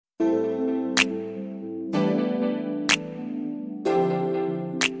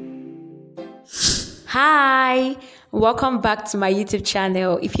Hi, welcome back to my YouTube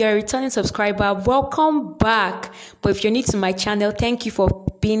channel. If you're a returning subscriber, welcome back. But if you're new to my channel, thank you for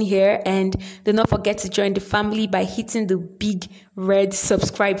being here, and do not forget to join the family by hitting the big red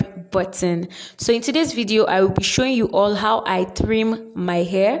subscribe button. So in today's video, I will be showing you all how I trim my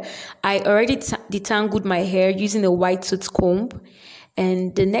hair. I already detangled my hair using a white tooth comb,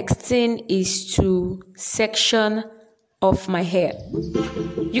 and the next thing is to section off my hair.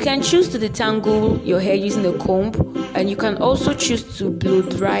 You can choose to detangle your hair using a comb, and you can also choose to blow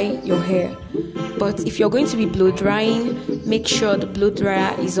dry your hair. But if you're going to be blow drying, make sure the blow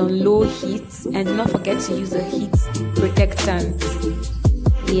dryer is on low heat, and do not forget to use a heat protectant.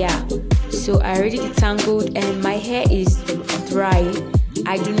 Yeah, so I already detangled and my hair is dry.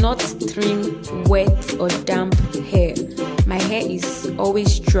 I do not trim wet or damp hair. My hair is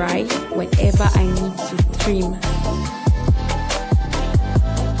always dry whenever I need to trim.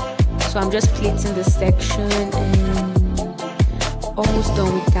 So I'm just plating the section and almost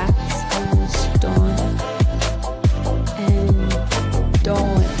done with that. Almost done and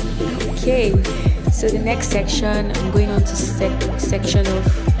done. Okay, so the next section, I'm going on to section of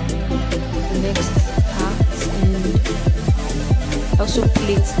the next part, and also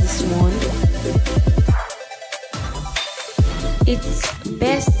plait this one. It's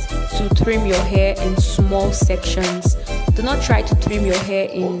best to trim your hair in small sections. Do not try to trim your hair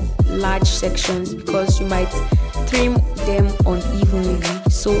in large sections because you might trim them unevenly.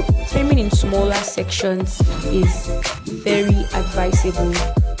 So trimming in smaller sections is very advisable.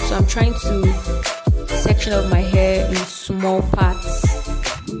 So I'm trying to section up my hair in small parts.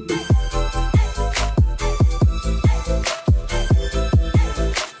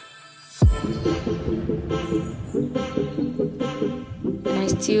 And I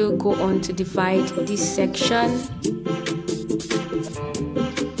still go on to divide this section.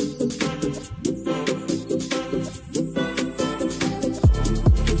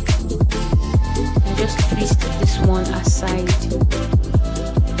 One aside.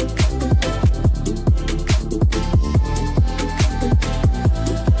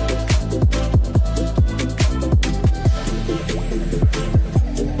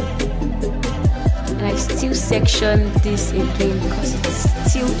 And I still section this again because it's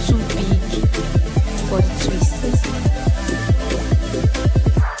still too big for the twist.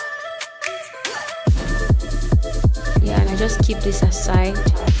 Yeah, and I just keep this aside.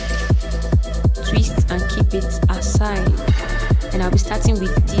 Twist and keep it aside, and I'll be starting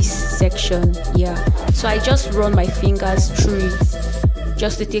with this section. Yeah, so I just run my fingers through it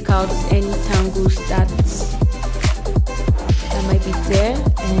just to take out any tangles that might be there.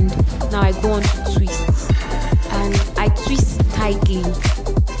 And now I go on to twist, and I twist tightly.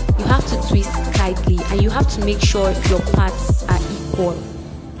 You have to twist tightly, and you have to make sure your parts are equal.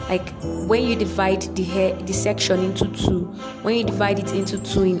 Like when you divide the section into two, when you divide it into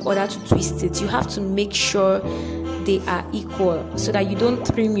two in order to twist it, you have to make sure they are equal so that you don't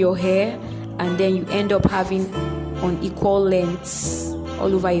trim your hair and then you end up having unequal lengths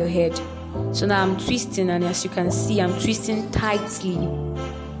all over your head. So now I'm twisting, and as you can see, I'm twisting tightly.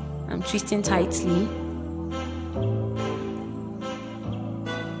 I'm twisting tightly.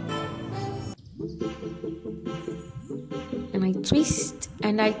 And I twist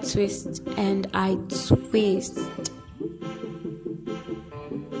and I twist and I twist.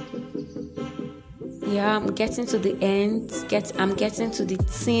 Yeah, I'm getting to the ends. I'm getting to the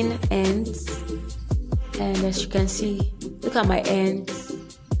thin ends, and as you can see, look at my ends.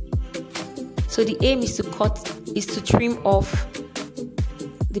 So the aim is to trim off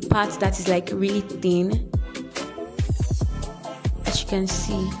the part that is like really thin, as you can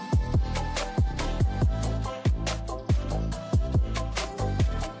see.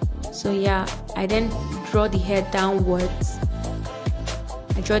 So yeah, I then draw the hair downwards.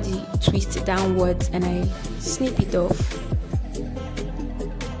 I draw the twist downwards and I snip it off.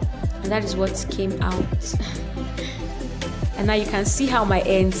 And that is what came out. And now you can see how my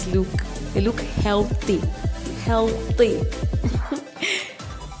ends look. They look healthy. Healthy.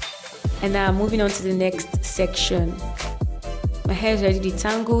 And now I'm moving on to the next section. My hair is already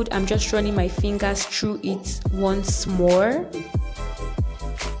detangled. I'm just running my fingers through it once more.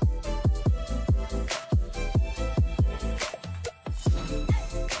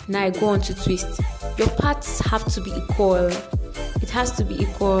 Now I go on to twist. Your parts have to be equal. It has to be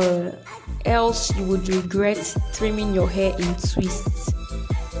equal, else you would regret trimming your hair in twists.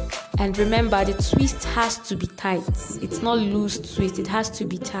 And remember, the twist has to be tight. It's not loose twist, it has to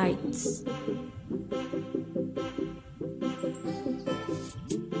be tight.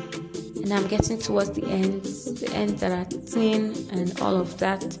 And I'm getting towards the ends that are thin and all of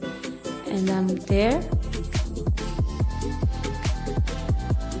that. and I'm there.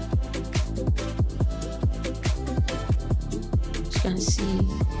 As you can see,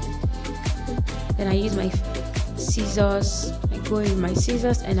 then I use my scissors. I go in with my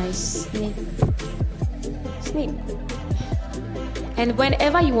scissors and I snip. And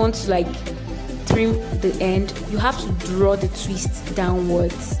whenever you want to like trim the end, you have to draw the twist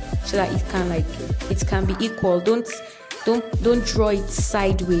downwards so that it can be equal. Don't draw it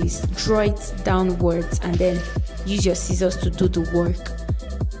sideways, draw it downwards and then use your scissors to do the work.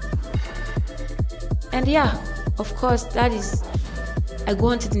 And yeah, of course, that is, I go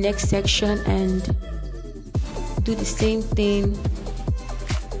on to the next section and do the same thing.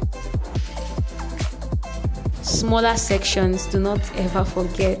 Smaller sections, do not ever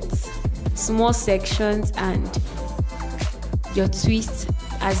forget. Small sections and your twist,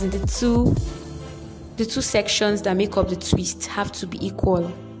 as in the two sections that make up the twist, have to be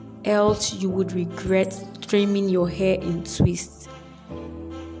equal, else you would regret trimming your hair in twists.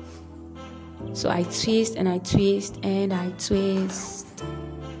 So I twist and I twist and I twist,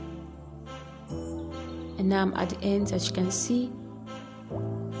 and now I'm at the ends, as you can see.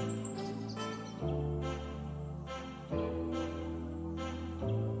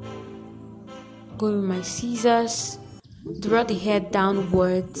 Go with my scissors, draw the hair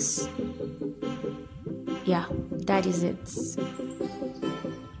downwards. Yeah, that is it.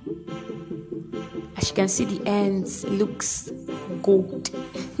 As you can see, the ends looks gold.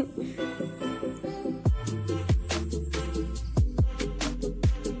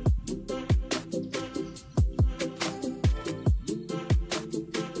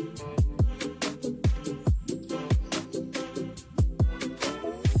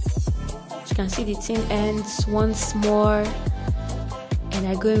 You can see the thing ends once more, and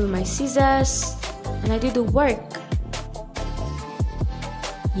I go in with my scissors and I do the work.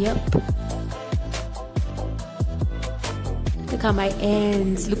 Yep. Look at my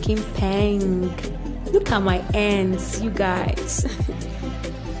ends looking pink. Look at my ends, you guys.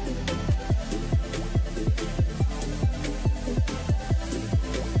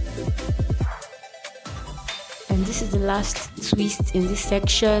 And this is the last twist in this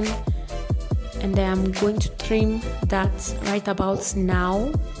section. And then I'm going to trim that right about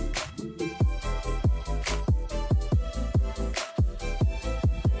now.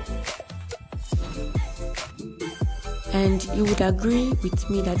 And you would agree with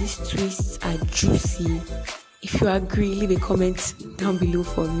me that these twists are juicy. If you agree, leave a comment down below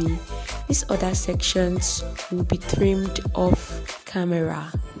for me. These other sections will be trimmed off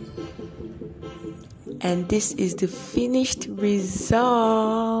camera. And this is the finished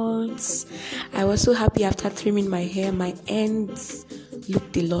results. I was so happy after trimming my hair. My ends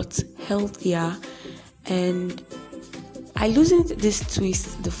looked a lot healthier, and I loosened this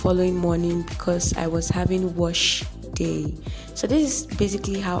twist the following morning because I was having wash day. So this is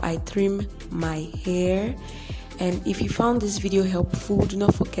basically how I trim my hair. And if you found this video helpful, do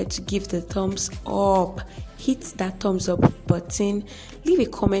not forget to give the thumbs up. Hit that thumbs up button. Leave a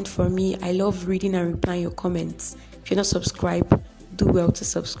comment for me. I love reading and replying your comments. If you're not subscribed, do well to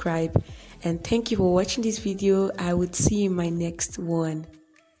subscribe. And thank you for watching this video. I would see you in my next one.